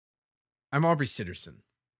I'm Aubrey Sitterson,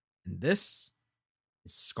 and this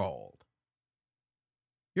is SKALD.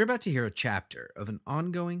 You're about to hear a chapter of an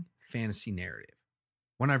ongoing fantasy narrative,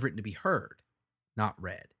 one I've written to be heard, not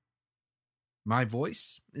read. My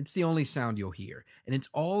voice, it's the only sound you'll hear, and it's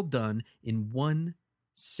all done in one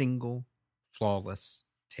single, flawless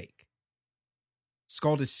take.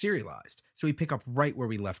 SKALD is serialized, so we pick up right where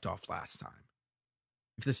we left off last time.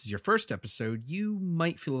 If this is your first episode, you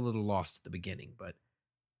might feel a little lost at the beginning, but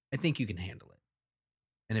I think you can handle it.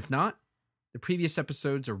 And if not, the previous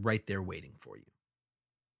episodes are right there waiting for you.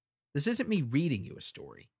 This isn't me reading you a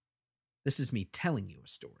story. This is me telling you a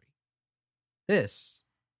story. This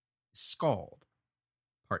is SKALD,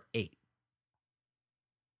 Part 8.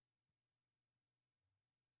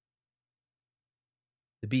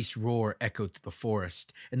 The beast's roar echoed through the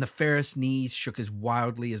forest, and the ferris knees shook as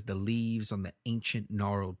wildly as the leaves on the ancient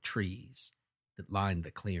gnarled trees that lined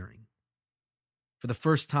the clearing. For the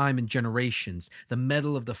first time in generations, the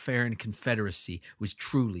mettle of the Farron Confederacy was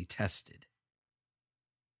truly tested.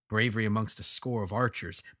 Bravery amongst a score of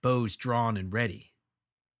archers, bows drawn and ready.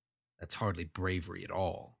 That's hardly bravery at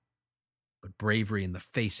all, but bravery in the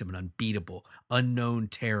face of an unbeatable, unknown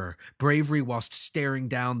terror. Bravery whilst staring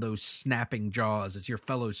down those snapping jaws as your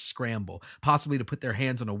fellows scramble, possibly to put their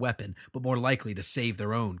hands on a weapon, but more likely to save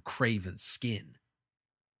their own craven skin.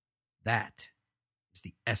 That is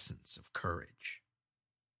the essence of courage.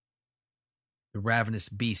 The ravenous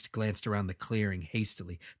beast glanced around the clearing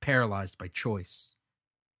hastily, paralyzed by choice.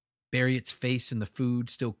 Bury its face in the food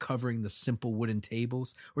still covering the simple wooden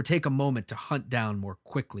tables, or take a moment to hunt down more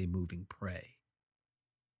quickly moving prey.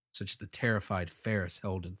 Such as the terrified Ferris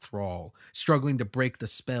held in thrall, struggling to break the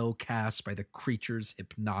spell cast by the creature's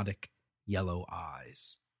hypnotic yellow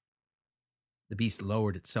eyes. The beast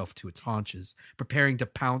lowered itself to its haunches, preparing to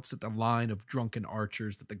pounce at the line of drunken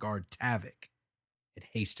archers that the guard Tavik had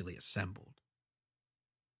hastily assembled.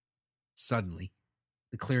 Suddenly,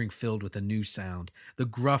 the clearing filled with a new sound, the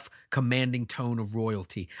gruff, commanding tone of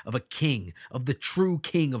royalty, of a king, of the true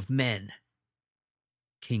king of men.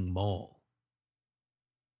 King Maul.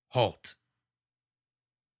 Halt!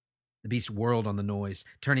 The beast whirled on the noise,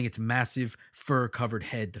 turning its massive, fur-covered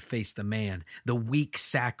head to face the man, the weak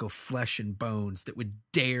sack of flesh and bones that would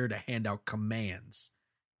dare to hand out commands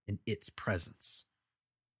in its presence.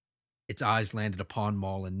 Its eyes landed upon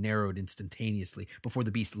Maul and narrowed instantaneously before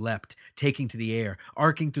the beast leapt, taking to the air,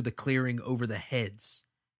 arcing through the clearing over the heads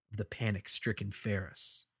of the panic-stricken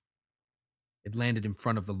Ferris. It landed in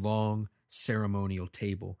front of the long, ceremonial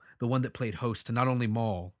table, the one that played host to not only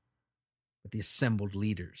Maul, but the assembled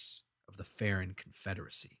leaders of the Farron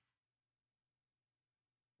Confederacy.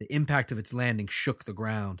 The impact of its landing shook the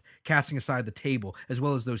ground, casting aside the table as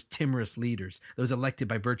well as those timorous leaders, those elected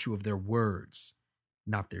by virtue of their words,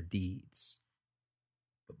 not their deeds.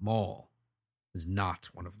 But Maul was not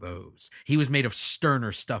one of those. He was made of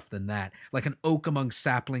sterner stuff than that, like an oak among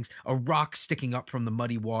saplings, a rock sticking up from the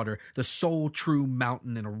muddy water, the sole true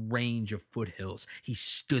mountain in a range of foothills. He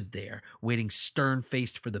stood there, waiting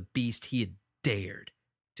stern-faced for the beast he had dared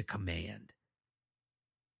to command.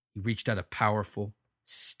 He reached out a powerful,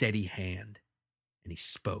 steady hand, and he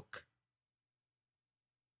spoke.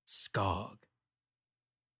 Skog.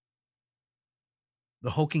 The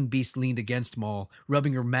hulking beast leaned against Maul,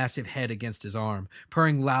 rubbing her massive head against his arm,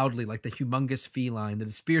 purring loudly like the humongous feline that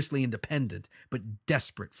is fiercely independent but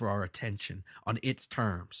desperate for our attention, on its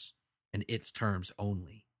terms, and its terms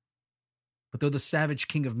only. But though the savage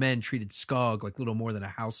king of men treated Skog like little more than a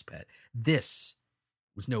house pet, this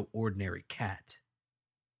was no ordinary cat.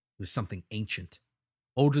 It was something ancient,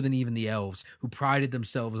 older than even the elves, who prided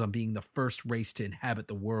themselves on being the first race to inhabit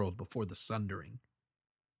the world before the Sundering.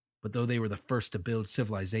 But though they were the first to build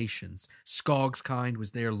civilizations, Skog's kind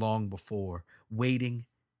was there long before, waiting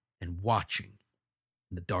and watching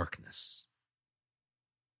in the darkness.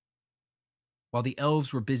 While the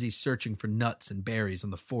elves were busy searching for nuts and berries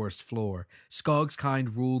on the forest floor, Skog's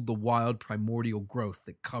kind ruled the wild primordial growth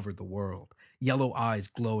that covered the world, yellow eyes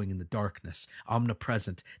glowing in the darkness,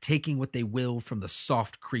 omnipresent, taking what they willed from the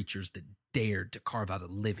soft creatures that dared to carve out a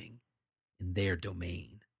living in their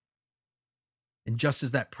domain. And just as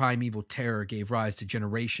that primeval terror gave rise to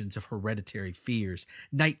generations of hereditary fears,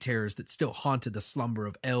 night terrors that still haunted the slumber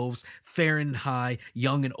of elves, fair and high,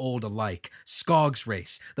 young and old alike, Skog's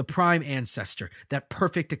race, the prime ancestor, that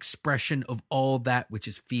perfect expression of all that which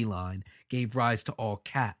is feline, gave rise to all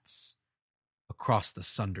cats across the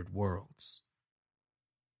sundered worlds.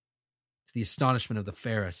 To the astonishment of the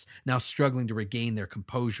Ferris, now struggling to regain their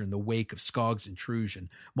composure in the wake of Skog's intrusion,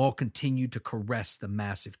 Maul continued to caress the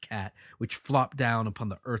massive cat, which flopped down upon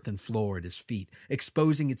the earthen floor at his feet,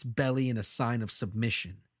 exposing its belly in a sign of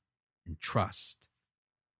submission and trust.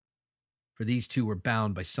 For these two were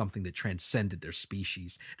bound by something that transcended their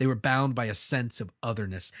species. They were bound by a sense of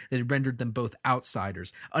otherness that had rendered them both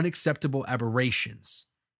outsiders, unacceptable aberrations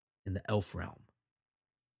in the elf realm.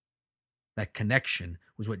 That connection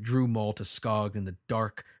was what drew Maul to Skog in the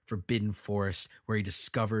dark, forbidden forest where he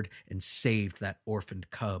discovered and saved that orphaned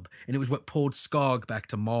cub. And it was what pulled Skog back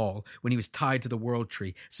to Maul when he was tied to the World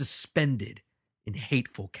Tree, suspended in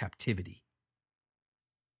hateful captivity.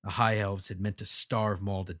 The High Elves had meant to starve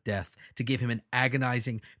Maul to death, to give him an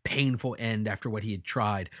agonizing, painful end after what he had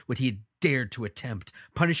tried, what he had dared to attempt,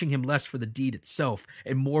 punishing him less for the deed itself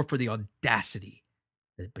and more for the audacity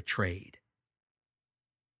that it betrayed.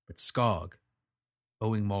 But Skog,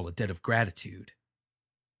 owing Maul a debt of gratitude,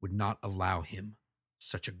 would not allow him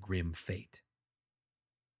such a grim fate.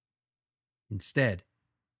 Instead,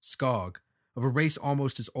 Skog, of a race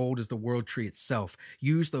almost as old as the World Tree itself,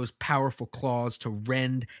 used those powerful claws to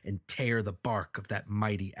rend and tear the bark of that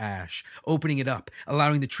mighty ash, opening it up,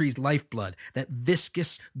 allowing the tree's lifeblood, that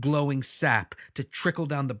viscous, glowing sap, to trickle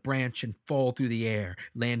down the branch and fall through the air,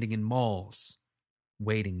 landing in Maul's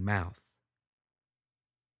waiting mouth.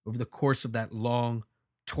 Over the course of that long,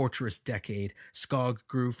 torturous decade, Skog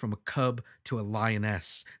grew from a cub to a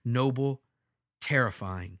lioness, noble,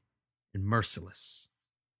 terrifying, and merciless.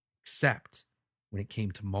 Except when it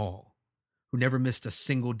came to Maul, who never missed a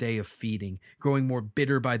single day of feeding, growing more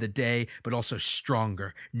bitter by the day, but also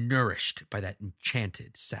stronger, nourished by that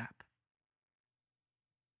enchanted sap.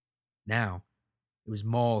 Now, it was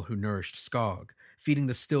Maul who nourished Skog, feeding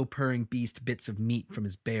the still purring beast bits of meat from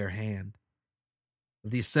his bare hand.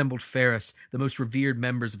 Of the assembled Ferris, the most revered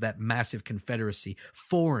members of that massive confederacy,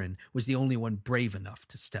 Thorin was the only one brave enough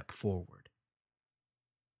to step forward.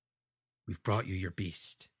 "We've brought you your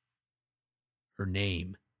beast. Her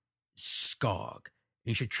name is Skog, and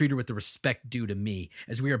you should treat her with the respect due to me,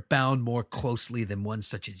 as we are bound more closely than one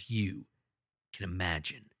such as you can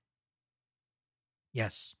imagine."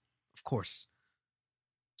 "Yes, of course.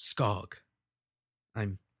 Skog.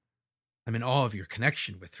 I'm in awe of your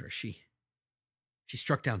connection with her. She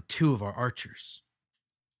struck down 2 of our archers."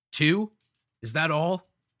 "2? Is that all?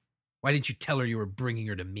 Why didn't you tell her you were bringing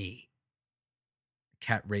her to me?" The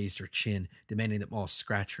cat raised her chin, demanding that Maul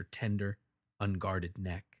scratch her tender, unguarded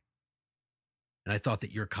neck. "And I thought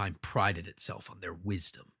that your kind prided itself on their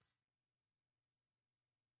wisdom."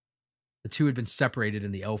 The two had been separated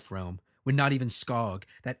in the elf realm, when not even Skog,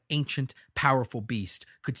 that ancient, powerful beast,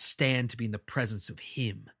 could stand to be in the presence of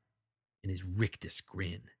him and his rictus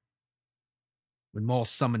grin. When Maul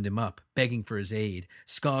summoned him up, begging for his aid,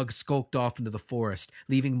 Skog skulked off into the forest,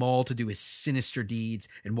 leaving Maul to do his sinister deeds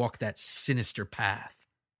and walk that sinister path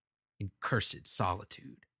in cursed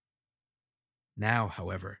solitude. Now,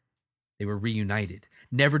 however, they were reunited,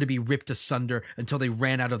 never to be ripped asunder until they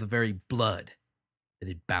ran out of the very blood that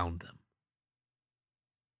had bound them.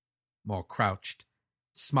 Maul crouched,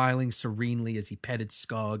 smiling serenely as he petted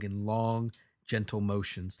Skog in long, gentle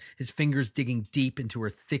motions, his fingers digging deep into her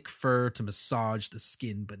thick fur to massage the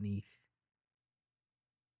skin beneath.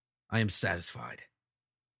 "I am satisfied,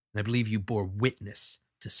 and I believe you bore witness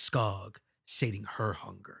to Skog sating her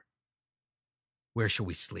hunger. Where shall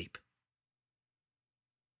we sleep?"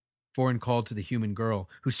 Thorin called to the human girl,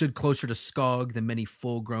 who stood closer to Skog than many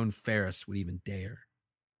full-grown Ferris would even dare.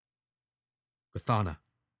 "Githana,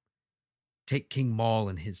 take King Maul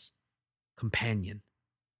and his companion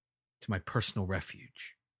to my personal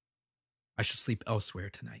refuge. I shall sleep elsewhere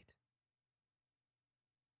tonight."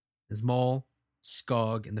 As Maul,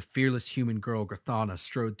 Skog, and the fearless human girl Githana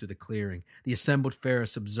strode through the clearing, the assembled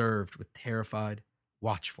Ferris observed with terrified,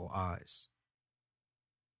 watchful eyes.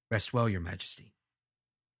 "Rest well, your majesty.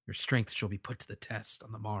 Your strength shall be put to the test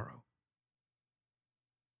on the morrow."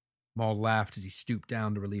 Maul laughed as he stooped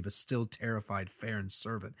down to relieve a still terrified Farron's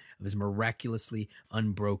servant of his miraculously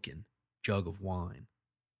unbroken jug of wine.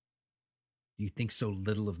 "Do you think so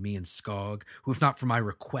little of me and Skog, who, if not for my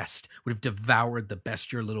request, would have devoured the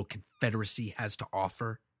best your little confederacy has to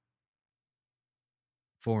offer?"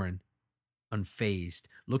 Thorin, unfazed,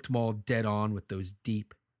 looked Maul dead on with those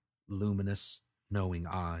deep, luminous, knowing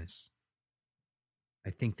eyes.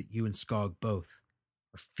 "I think that you and Skog both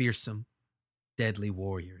are fearsome, deadly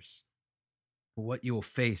warriors. But what you will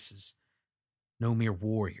face is no mere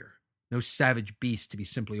warrior, no savage beast to be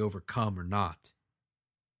simply overcome or not.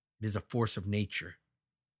 It is a force of nature,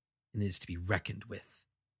 and it is to be reckoned with."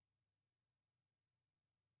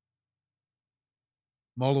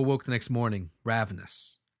 Maul awoke the next morning,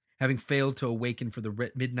 ravenous, having failed to awaken for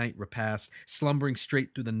the midnight repast, slumbering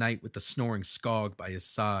straight through the night with the snoring Skog by his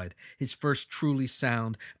side, his first truly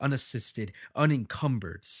sound, unassisted,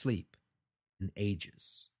 unencumbered sleep in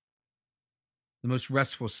ages. The most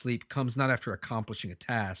restful sleep comes not after accomplishing a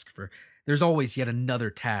task, for there's always yet another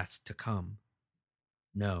task to come.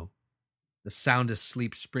 No, the soundest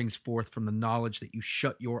sleep springs forth from the knowledge that you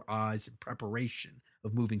shut your eyes in preparation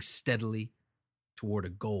of moving steadily toward a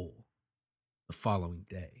goal the following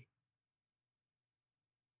day.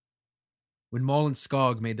 When Maul and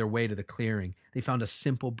Skog made their way to the clearing, they found a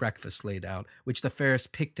simple breakfast laid out, which the Ferris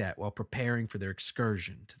picked at while preparing for their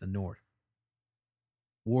excursion to the north.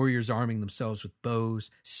 Warriors arming themselves with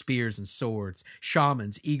bows, spears, and swords,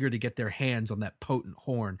 shamans eager to get their hands on that potent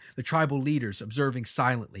horn, the tribal leaders observing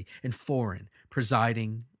silently, and Foreign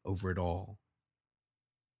presiding over it all.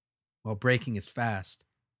 While breaking his fast,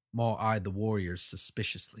 Maul eyed the warriors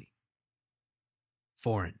suspiciously.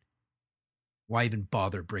 Foreign, why even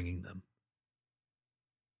bother bringing them?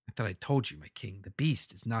 I thought I told you, my king, the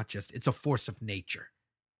beast is not just, it's a force of nature.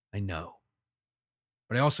 I know.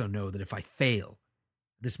 But I also know that if I fail,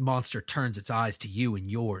 this monster turns its eyes to you and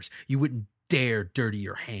yours, you wouldn't dare dirty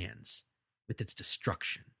your hands with its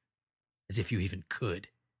destruction, as if you even could.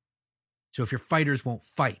 So if your fighters won't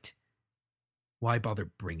fight, why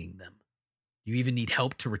bother bringing them? Do you even need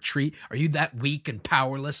help to retreat? Are you that weak and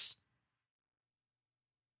powerless?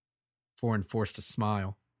 Foreign forced a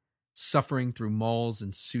smile, suffering through Maul's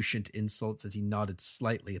insouciant insults as he nodded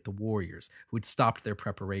slightly at the warriors who had stopped their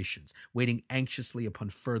preparations, waiting anxiously upon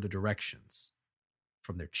further directions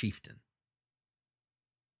from their chieftain.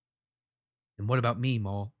 And what about me,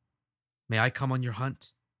 Maul? May I come on your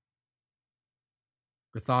hunt?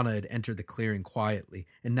 Grathanna had entered the clearing quietly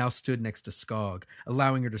and now stood next to Skog,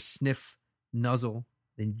 allowing her to sniff, nuzzle,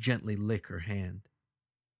 then gently lick her hand.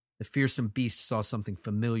 The fearsome beast saw something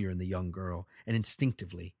familiar in the young girl and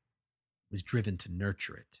instinctively was driven to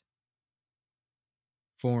nurture it.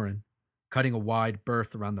 Foreign, cutting a wide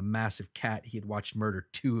berth around the massive cat he had watched murder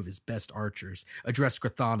 2 of his best archers, addressed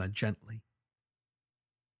Grathanna gently.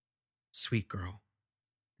 Sweet girl,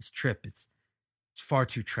 this trip, it's far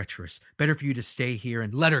too treacherous. Better for you to stay here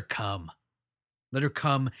and let her come. Let her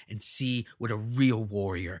come and see what a real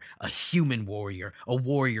warrior, a human warrior, a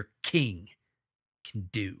warrior king can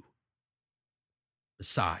do.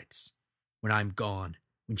 Besides, when I'm gone,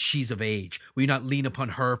 when she's of age, will you not lean upon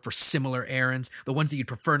her for similar errands, the ones that you'd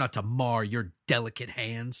prefer not to mar your delicate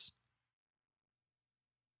hands?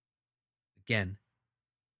 Again,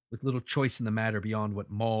 with little choice in the matter beyond what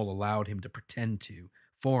Maul allowed him to pretend to,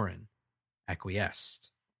 Foreign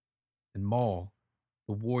acquiesced. And Maul,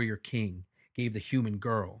 the warrior king, gave the human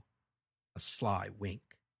girl a sly wink.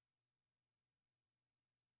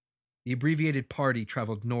 The abbreviated party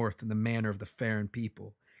traveled north in the manner of the Farron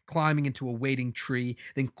people, climbing into a waiting tree,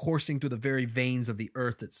 then coursing through the very veins of the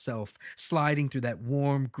earth itself, sliding through that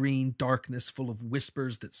warm green darkness full of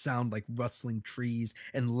whispers that sound like rustling trees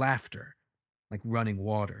and laughter like running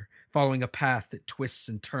water, following a path that twists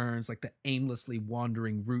and turns like the aimlessly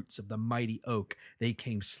wandering roots of the mighty oak they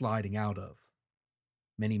came sliding out of,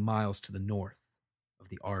 many miles to the north of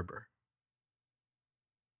the arbor.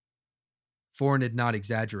 Foreign had not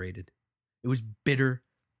exaggerated. It was bitter,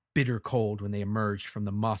 bitter cold when they emerged from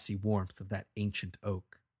the mossy warmth of that ancient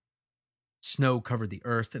oak. Snow covered the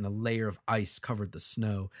earth and a layer of ice covered the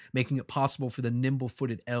snow, making it possible for the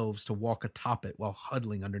nimble-footed elves to walk atop it while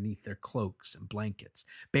huddling underneath their cloaks and blankets,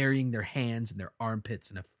 burying their hands in their armpits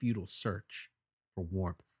in a futile search for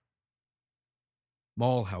warmth.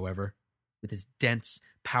 Maul, however, with his dense,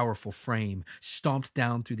 powerful frame, stomped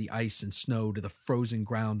down through the ice and snow to the frozen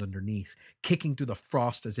ground underneath, kicking through the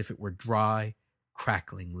frost as if it were dry,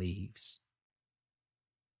 crackling leaves.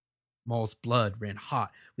 Maul's blood ran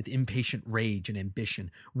hot with impatient rage and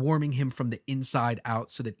ambition, warming him from the inside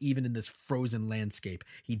out so that even in this frozen landscape,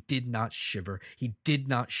 he did not shiver, he did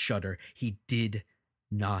not shudder, he did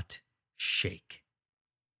not shake.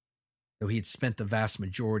 Though he had spent the vast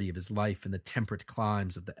majority of his life in the temperate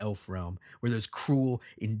climes of the elf realm, where those cruel,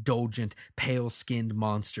 indulgent, pale-skinned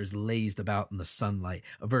monsters lazed about in the sunlight,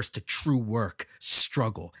 averse to true work,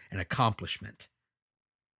 struggle, and accomplishment.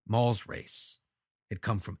 Maul's race had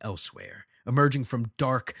come from elsewhere, emerging from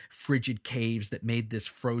dark, frigid caves that made this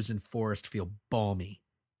frozen forest feel balmy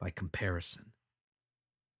by comparison.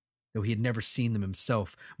 Though he had never seen them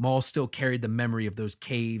himself, Maul still carried the memory of those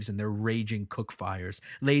caves and their raging cook fires,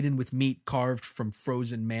 laden with meat carved from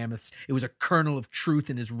frozen mammoths. It was a kernel of truth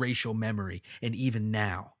in his racial memory, and even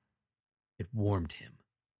now, it warmed him.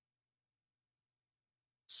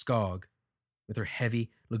 Skog, with her heavy,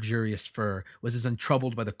 luxurious fur, was as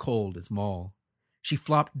untroubled by the cold as Maul. She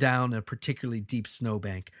flopped down a particularly deep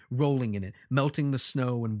snowbank, rolling in it, melting the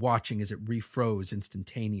snow and watching as it refroze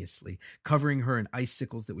instantaneously, covering her in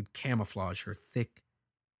icicles that would camouflage her thick,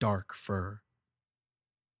 dark fur.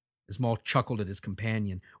 As Maul chuckled at his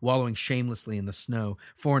companion, wallowing shamelessly in the snow,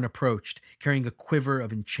 Foran approached, carrying a quiver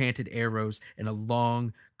of enchanted arrows and a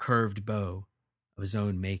long, curved bow of his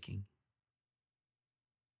own making.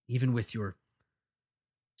 Even with your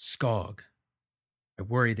SKALD, I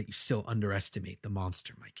worry that you still underestimate the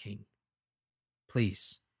monster, my king.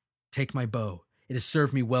 Please, take my bow. It has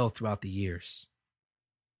served me well throughout the years.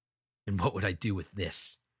 And what would I do with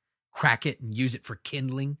this? Crack it and use it for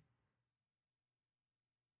kindling?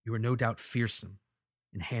 You are no doubt fearsome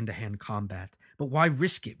in hand-to-hand combat, but why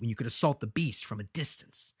risk it when you could assault the beast from a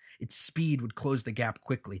distance? Its speed would close the gap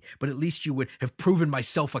quickly, but at least you would have proven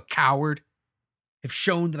myself a coward, have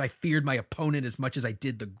shown that I feared my opponent as much as I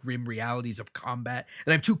did the grim realities of combat,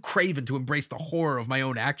 that I'm too craven to embrace the horror of my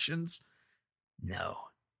own actions. No,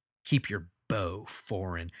 keep your bow,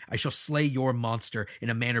 Foran. I shall slay your monster in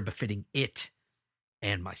a manner befitting it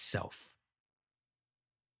and myself.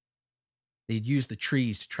 They had used the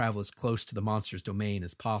trees to travel as close to the monster's domain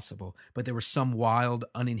as possible, but there were some wild,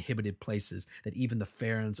 uninhibited places that even the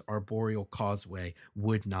Farron's arboreal causeway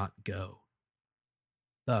would not go.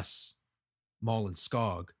 Thus, Maul and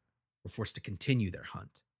SKALD were forced to continue their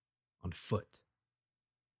hunt on foot.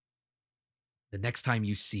 The next time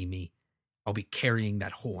you see me, I'll be carrying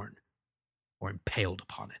that horn or impaled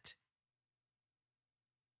upon it.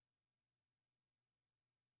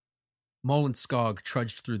 Maul and SKALD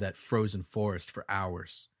trudged through that frozen forest for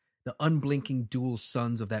hours. The unblinking dual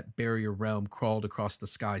suns of that barrier realm crawled across the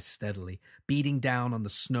sky steadily, beating down on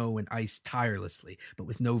the snow and ice tirelessly, but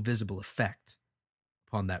with no visible effect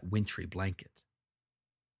upon that wintry blanket.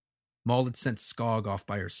 Maul had sent SKALD off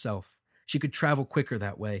by herself. She could travel quicker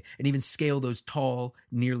that way, and even scale those tall,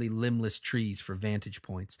 nearly limbless trees for vantage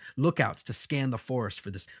points, lookouts to scan the forest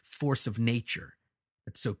for this force of nature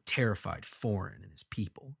that so terrified Foran and his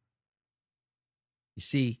people. You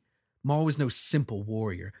see, Maul was no simple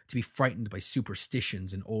warrior to be frightened by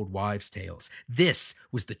superstitions and old wives' tales. This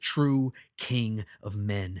was the true king of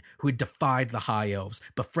men, who had defied the High Elves,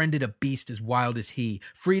 befriended a beast as wild as he,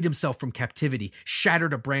 freed himself from captivity,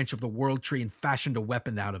 shattered a branch of the World Tree and fashioned a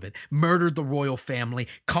weapon out of it, murdered the royal family,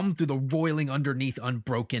 come through the roiling underneath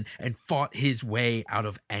unbroken, and fought his way out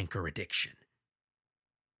of anchor addiction.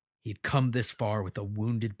 He had come this far with a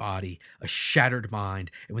wounded body, a shattered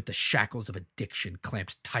mind, and with the shackles of addiction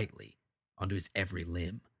clamped tightly onto his every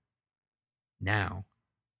limb. Now,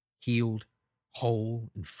 healed,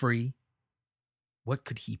 whole, and free, what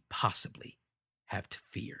could he possibly have to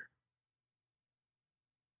fear?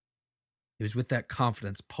 It was with that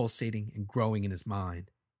confidence pulsating and growing in his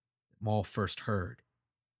mind that Maul first heard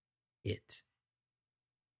it.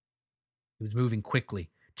 It was moving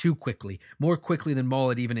quickly, too quickly, more quickly than Maul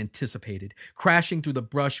had even anticipated, crashing through the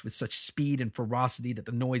brush with such speed and ferocity that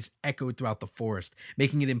the noise echoed throughout the forest,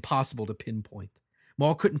 making it impossible to pinpoint.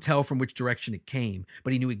 Maul couldn't tell from which direction it came,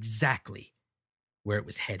 but he knew exactly where it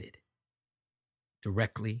was headed.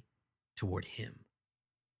 Directly toward him.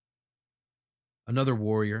 Another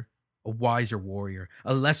warrior, a wiser warrior,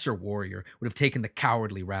 a lesser warrior, would have taken the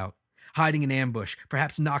cowardly route, hiding in ambush,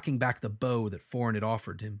 perhaps knocking back the bow that Foran had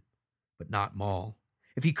offered him. But not Maul.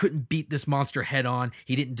 If he couldn't beat this monster head on,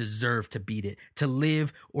 he didn't deserve to beat it, to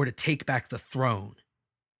live or to take back the throne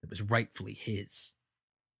that was rightfully his.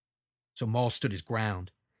 So Maul stood his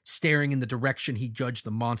ground, staring in the direction he judged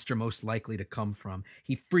the monster most likely to come from.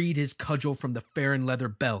 He freed his cudgel from the Farron leather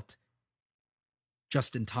belt,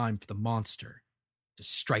 just in time for the monster to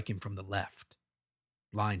strike him from the left,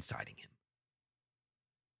 blindsiding him.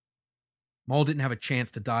 Maul didn't have a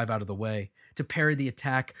chance to dive out of the way, to parry the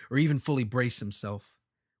attack, or even fully brace himself.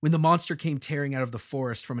 When the monster came tearing out of the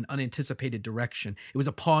forest from an unanticipated direction, it was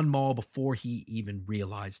upon Maul before he even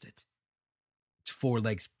realized it. Its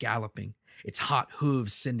forelegs galloping, its hot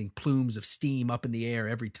hooves sending plumes of steam up in the air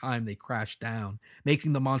every time they crashed down,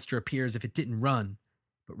 making the monster appear as if it didn't run,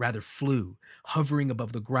 but rather flew, hovering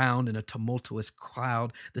above the ground in a tumultuous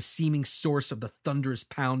cloud, the seeming source of the thunderous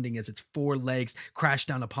pounding as its four legs crashed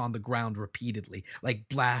down upon the ground repeatedly, like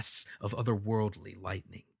blasts of otherworldly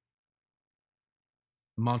lightning.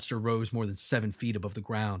 The monster rose more than 7 feet above the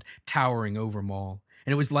ground, towering over Maul,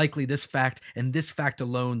 and it was likely this fact and this fact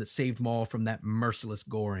alone that saved Maul from that merciless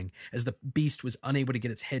goring, as the beast was unable to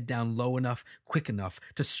get its head down low enough, quick enough,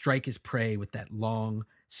 to strike his prey with that long,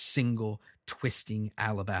 single, twisting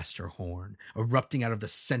alabaster horn, erupting out of the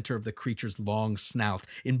center of the creature's long snout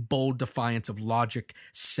in bold defiance of logic,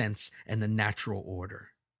 sense, and the natural order.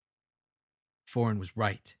 Foran was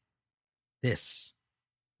right. This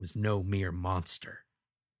was no mere monster.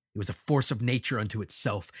 It was a force of nature unto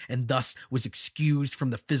itself, and thus was excused from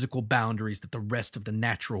the physical boundaries that the rest of the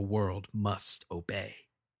natural world must obey.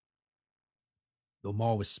 Though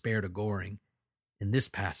Maul was spared a goring, in this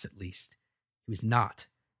pass at least, he was not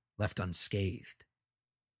left unscathed.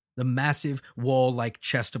 The massive, wall-like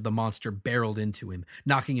chest of the monster barreled into him,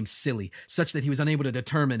 knocking him silly, such that he was unable to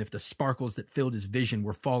determine if the sparkles that filled his vision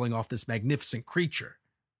were falling off this magnificent creature,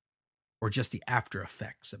 or just the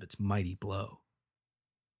after-effects of its mighty blow.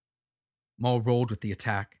 Maul rolled with the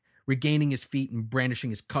attack, regaining his feet and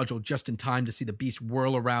brandishing his cudgel just in time to see the beast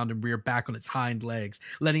whirl around and rear back on its hind legs,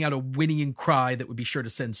 letting out a whinnying cry that would be sure to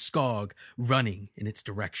send SKALD running in its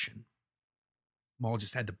direction. Maul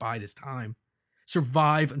just had to bide his time,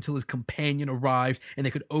 survive until his companion arrived and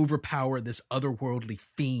they could overpower this otherworldly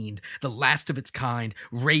fiend, the last of its kind,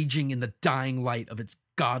 raging in the dying light of its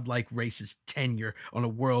godlike race's tenure on a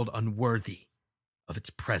world unworthy of its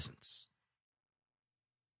presence.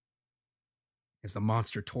 As the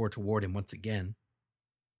monster tore toward him once again,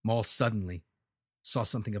 Maul suddenly saw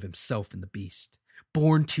something of himself in the beast,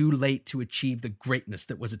 born too late to achieve the greatness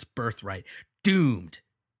that was its birthright, doomed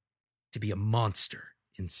to be a monster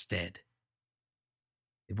instead.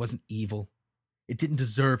 It wasn't evil. It didn't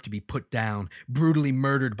deserve to be put down, brutally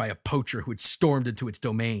murdered by a poacher who had stormed into its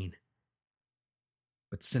domain.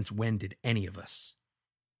 But since when did any of us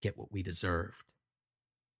get what we deserved?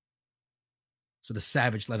 So the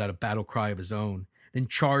savage let out a battle cry of his own, then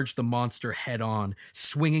charged the monster head-on,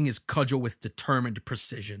 swinging his cudgel with determined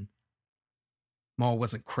precision. Maul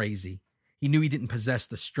wasn't crazy. He knew he didn't possess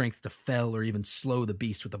the strength to fell or even slow the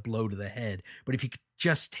beast with a blow to the head, but if he could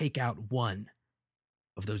just take out one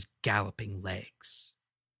of those galloping legs.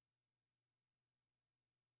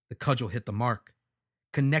 The cudgel hit the mark,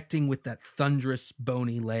 connecting with that thunderous,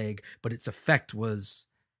 bony leg, but its effect was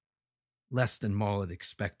less than Maul had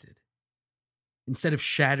expected. Instead of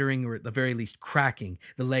shattering or at the very least cracking,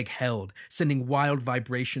 the leg held, sending wild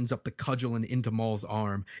vibrations up the cudgel and into Maul's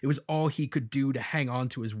arm. It was all he could do to hang on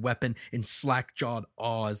to his weapon in slack-jawed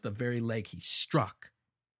awe as the very leg he struck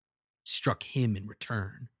him in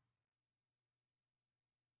return.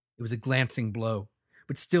 It was a glancing blow,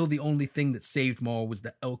 but still the only thing that saved Maul was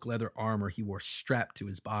the elk leather armor he wore strapped to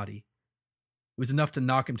his body. It was enough to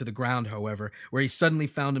knock him to the ground, however, where he suddenly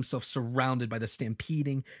found himself surrounded by the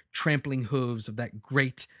stampeding, trampling hooves of that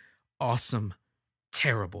great, awesome,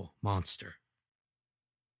 terrible monster.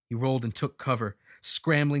 He rolled and took cover,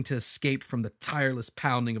 scrambling to escape from the tireless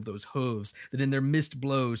pounding of those hooves that in their missed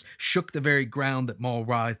blows shook the very ground that Maul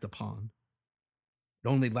writhed upon. It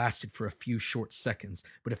only lasted for a few short seconds,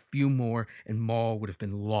 but a few more and Maul would have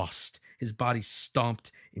been lost, his body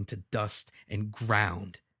stomped into dust and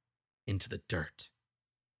ground into the dirt.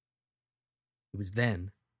 It was then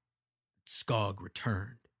that SKALD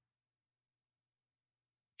returned.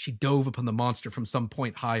 She dove upon the monster from some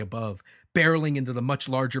point high above, barreling into the much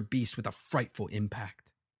larger beast with a frightful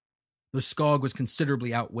impact. Though SKALD was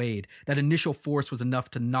considerably outweighed, that initial force was enough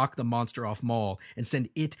to knock the monster off Maul and send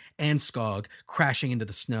it and SKALD crashing into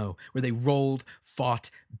the snow, where they rolled, fought,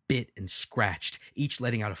 bit, and scratched, each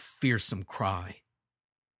letting out a fearsome cry.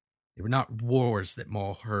 They were not roars that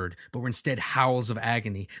Maul heard, but were instead howls of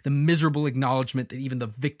agony, the miserable acknowledgement that even the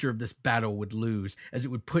victor of this battle would lose, as it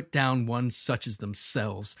would put down one such as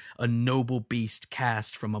themselves, a noble beast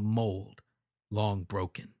cast from a mold long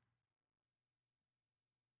broken.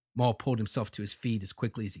 Maul pulled himself to his feet as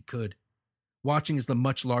quickly as he could, watching as the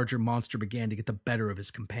much larger monster began to get the better of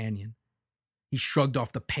his companion. He shrugged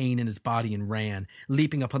off the pain in his body and ran,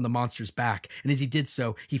 leaping up on the monster's back, and as he did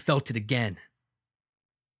so, he felt it again.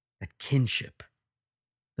 That kinship.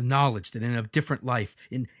 The knowledge that in a different life,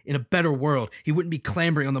 in a better world, he wouldn't be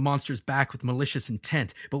clambering on the monster's back with malicious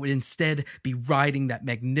intent, but would instead be riding that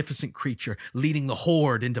magnificent creature, leading the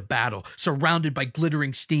horde into battle, surrounded by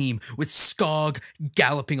glittering steam, with SKALD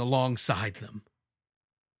galloping alongside them.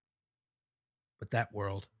 But that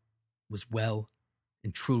world was well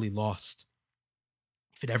and truly lost,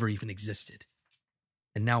 if it ever even existed.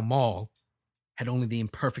 And now Maul had only the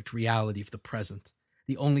imperfect reality of the present,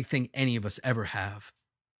 the only thing any of us ever have.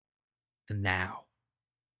 The now.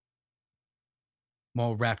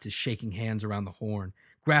 Maul wrapped his shaking hands around the horn,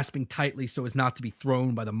 grasping tightly so as not to be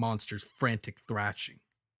thrown by the monster's frantic thrashing.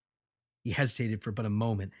 He hesitated for but a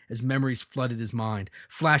moment as memories flooded his mind,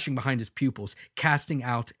 flashing behind his pupils, casting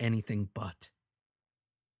out anything but.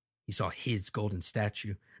 He saw his golden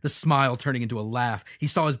statue, the smile turning into a laugh. He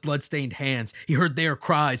saw his blood-stained hands. He heard their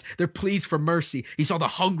cries, their pleas for mercy. He saw the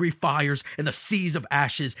hungry fires and the seas of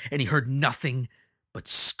ashes, and he heard nothing but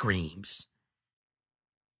screams.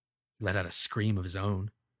 He let out a scream of his own,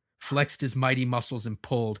 flexed his mighty muscles and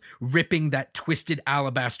pulled, ripping that twisted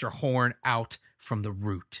alabaster horn out from the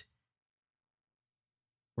root.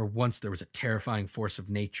 Where once there was a terrifying force of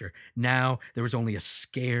nature, now there was only a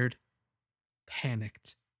scared,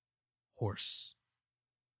 panicked horse.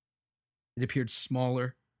 It appeared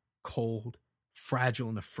smaller, cold, fragile,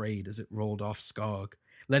 and afraid as it rolled off Skog,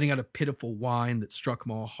 letting out a pitiful whine that struck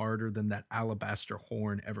Maul harder than that alabaster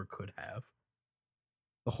horn ever could have.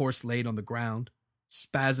 The horse laid on the ground,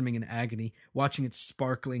 spasming in agony, watching its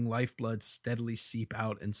sparkling lifeblood steadily seep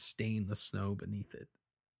out and stain the snow beneath it.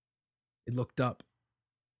 It looked up,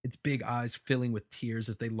 its big eyes filling with tears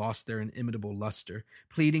as they lost their inimitable luster,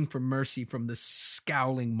 pleading for mercy from this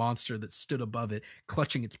scowling monster that stood above it,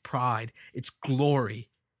 clutching its pride, its glory,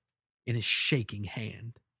 in his shaking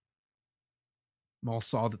hand. Maul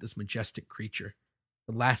saw that this majestic creature,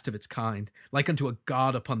 the last of its kind, like unto a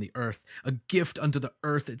god upon the earth, a gift unto the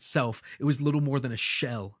earth itself, it was little more than a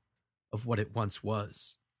shell of what it once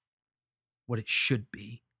was, what it should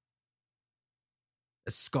be.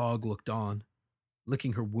 As Skog looked on,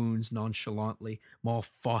 licking her wounds nonchalantly, Maul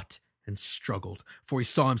fought and struggled, for he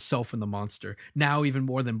saw himself in the monster, now even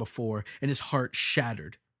more than before, and his heart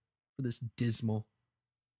shattered for this dismal,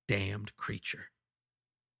 damned creature,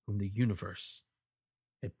 whom the universe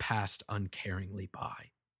had passed uncaringly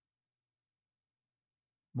by.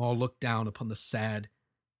 Maul looked down upon the sad,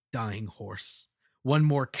 dying horse. One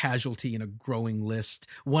more casualty in a growing list,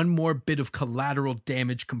 one more bit of collateral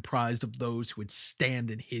damage comprised of those who would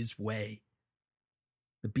stand in his way.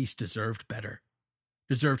 The beast deserved better,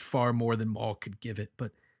 deserved far more than Maul could give it,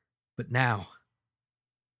 but now,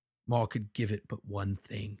 Maul could give it but one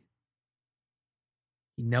thing.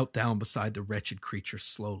 He knelt down beside the wretched creature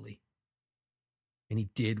slowly, and he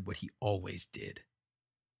did what he always did.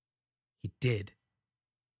 He did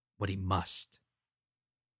what he must.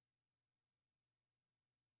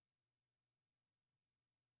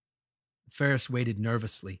 The Ferris waited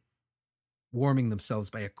nervously, warming themselves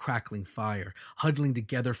by a crackling fire, huddling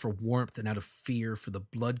together for warmth and out of fear for the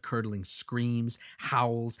blood-curdling screams,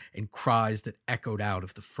 howls, and cries that echoed out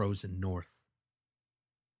of the frozen north.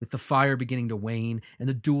 With the fire beginning to wane and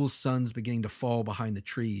the dual suns beginning to fall behind the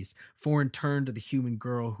trees, Foran turned to the human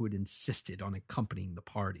girl who had insisted on accompanying the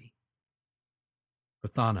party.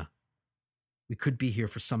 Cortana, we could be here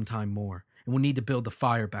for some time more, and we'll need to build the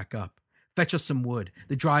fire back up. Fetch us some wood,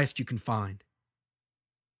 the driest you can find.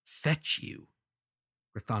 Fetch you?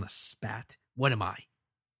 Cortana spat. What am I?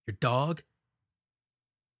 Your dog?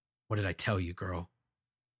 What did I tell you, girl?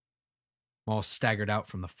 Maul staggered out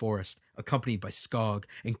from the forest, accompanied by Skog,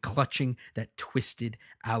 and clutching that twisted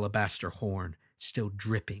alabaster horn, still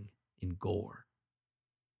dripping in gore.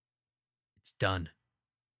 It's done.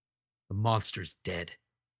 The monster's dead.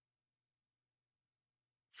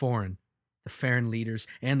 Foran, the Farron leaders,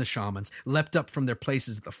 and the shamans leapt up from their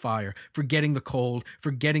places at the fire, forgetting the cold,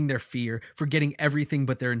 forgetting their fear, forgetting everything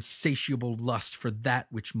but their insatiable lust for that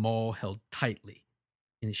which Maul held tightly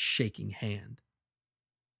in his shaking hand.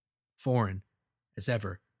 Foran, as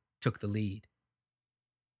ever, took the lead.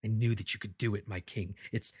 I knew that you could do it, my king.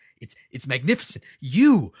 It's magnificent.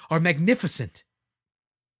 You are magnificent.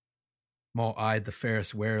 Maul eyed the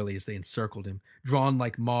Ferris warily as they encircled him, drawn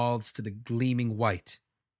like moths to the gleaming white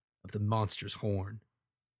of the monster's horn.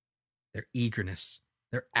 Their eagerness,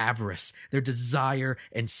 their avarice, their desire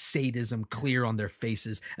and sadism clear on their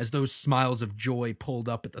faces as those smiles of joy pulled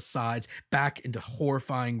up at the sides back into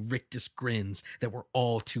horrifying rictus grins that were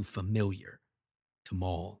all too familiar to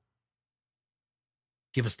Maul.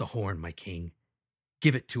 Give us the horn, my king.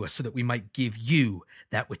 Give it to us so that we might give you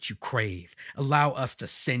that which you crave. Allow us to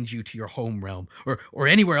send you to your home realm or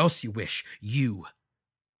anywhere else you wish. You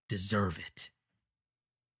deserve it.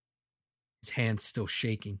 His hands still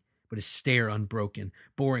shaking, but his stare unbroken,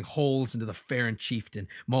 boring holes into the Farron chieftain,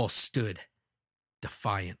 Maul stood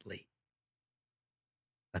defiantly.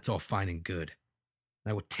 That's all fine and good.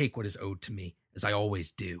 I will take what is owed to me, as I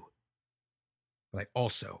always do. But I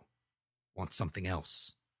also want something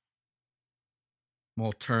else.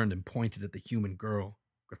 Maul turned and pointed at the human girl,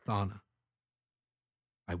 Cortana.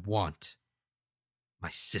 I want my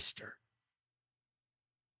sister.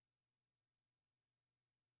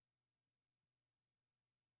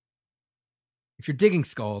 If you're digging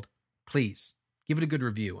SKALD, please give it a good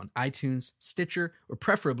review on iTunes, Stitcher, or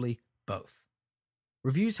preferably both.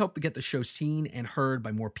 Reviews help to get the show seen and heard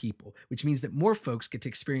by more people, which means that more folks get to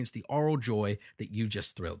experience the oral joy that you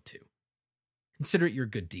just thrilled to. Consider it your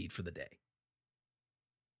good deed for the day.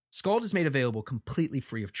 SKALD is made available completely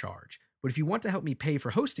free of charge, but if you want to help me pay for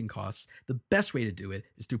hosting costs, the best way to do it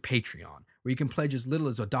is through Patreon, where you can pledge as little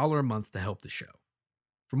as $1 a month to help the show.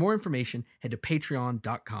 For more information, head to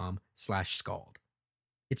patreon.com/skald.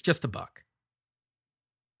 It's just $1.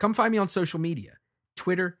 Come find me on social media.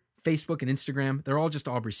 Twitter, Facebook, and Instagram, they're all just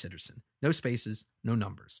Aubrey Sitterson. No spaces, no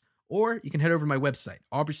numbers. Or you can head over to my website,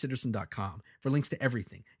 aubreysiderson.com, for links to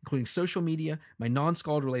everything, including social media, my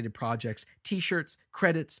non-SKALD related projects, t-shirts,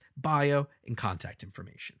 credits, bio, and contact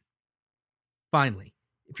information. Finally,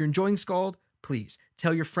 if you're enjoying SKALD, please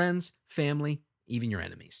tell your friends, family, even your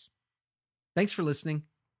enemies. Thanks for listening.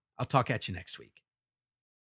 I'll talk at you next week.